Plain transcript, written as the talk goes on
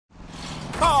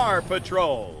Car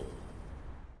Patrol.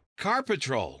 Car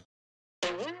Patrol.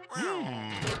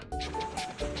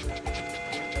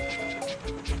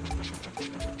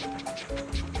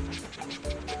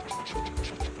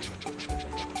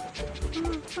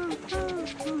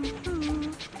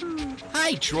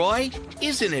 Hi, Troy.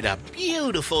 Isn't it a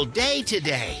beautiful day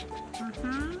today?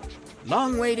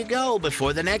 Long way to go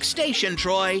before the next station,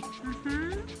 Troy.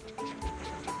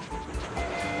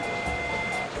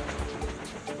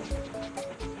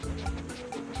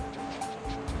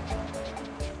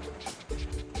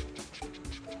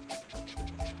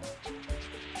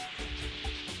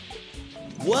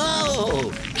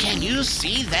 Whoa! Can you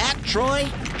see that, Troy?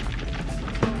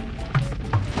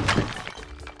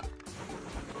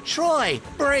 Troy,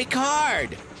 brake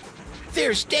hard!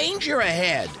 There's danger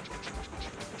ahead!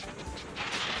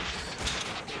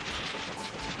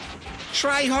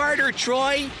 Try harder,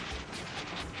 Troy!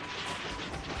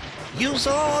 Use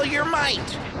all your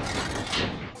might!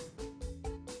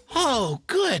 Oh,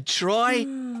 good, Troy!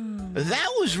 That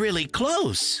was really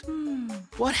close!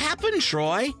 What happened,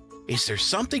 Troy? Is there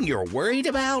something you're worried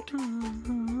about?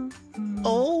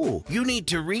 Oh, you need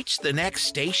to reach the next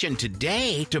station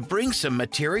today to bring some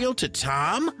material to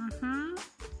Tom?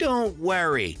 Don't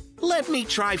worry. Let me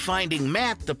try finding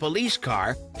Matt, the police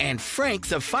car, and Frank,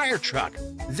 the fire truck.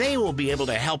 They will be able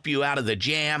to help you out of the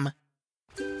jam.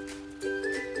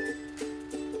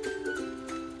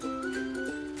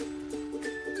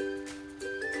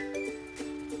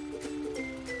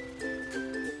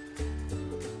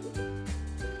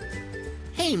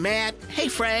 Hey, Matt. Hey,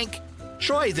 Frank.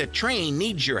 Troy the train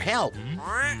needs your help.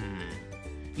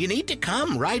 You need to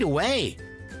come right away.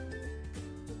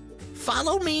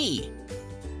 Follow me.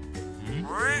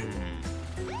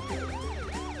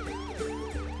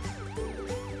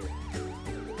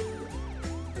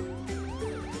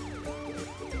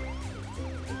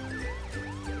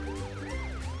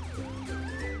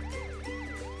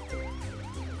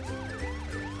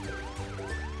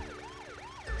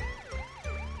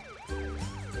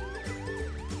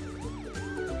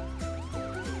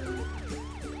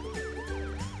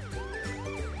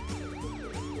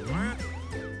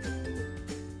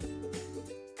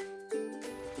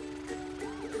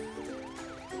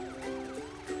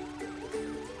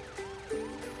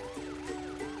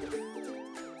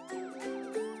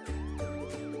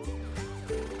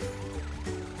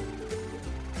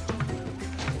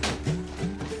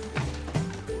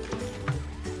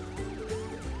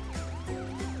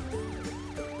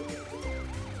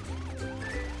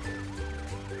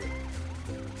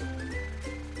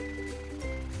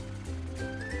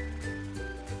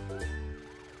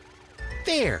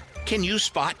 There, can you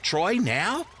spot Troy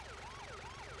now?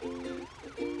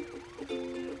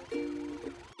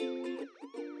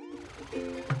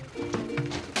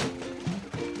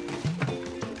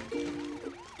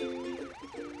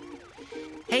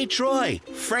 Hey, Troy,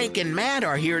 Frank and Matt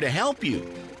are here to help you.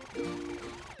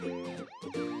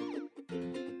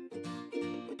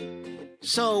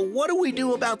 So, what do we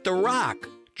do about the rock?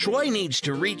 Troy needs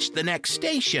to reach the next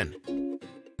station.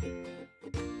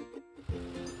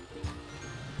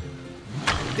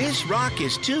 This rock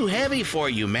is too heavy for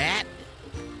you, Matt.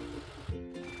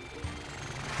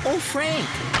 Oh, Frank,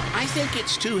 I think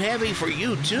it's too heavy for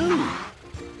you, too.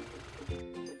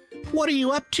 What are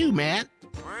you up to, Matt?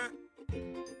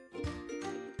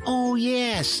 Oh,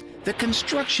 yes, the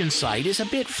construction site is a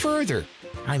bit further.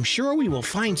 I'm sure we will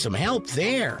find some help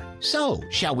there. So,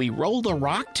 shall we roll the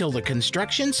rock till the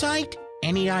construction site?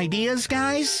 Any ideas,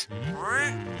 guys?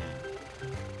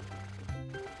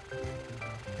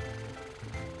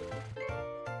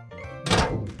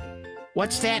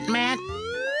 What's that, Matt?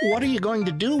 What are you going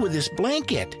to do with this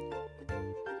blanket?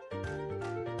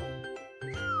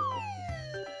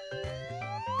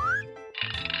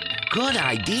 Good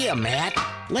idea, Matt.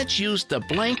 Let's use the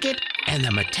blanket and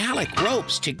the metallic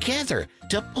ropes together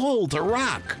to pull the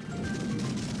rock.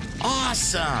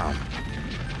 Awesome!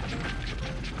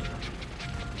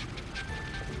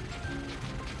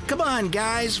 Come on,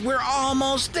 guys, we're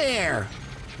almost there.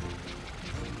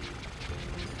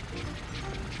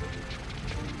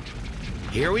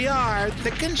 Here we are,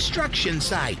 the construction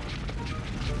site.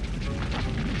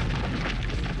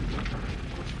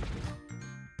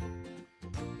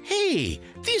 Hey,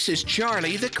 this is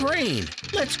Charlie the crane.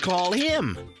 Let's call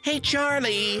him. Hey,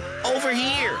 Charlie, over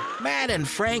here. Matt and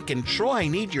Frank and Troy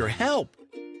need your help.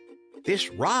 This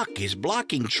rock is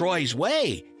blocking Troy's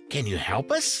way. Can you help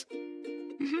us?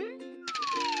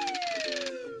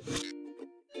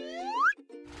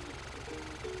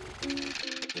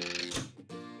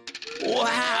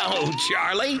 Wow,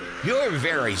 Charlie, you're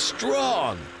very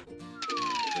strong.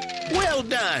 Well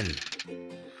done.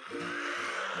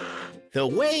 The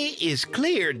way is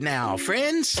cleared now,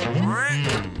 friends.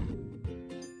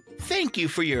 Thank you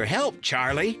for your help,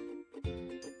 Charlie.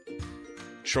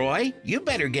 Troy, you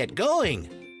better get going.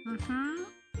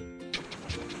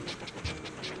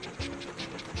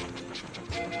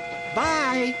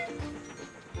 Bye.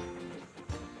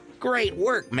 Great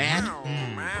work, Matt.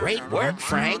 Great work,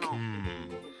 Frank.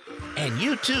 And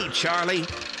you too, Charlie.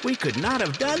 We could not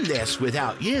have done this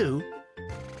without you.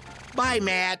 Bye,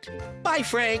 Matt. Bye,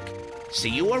 Frank. See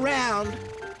you around.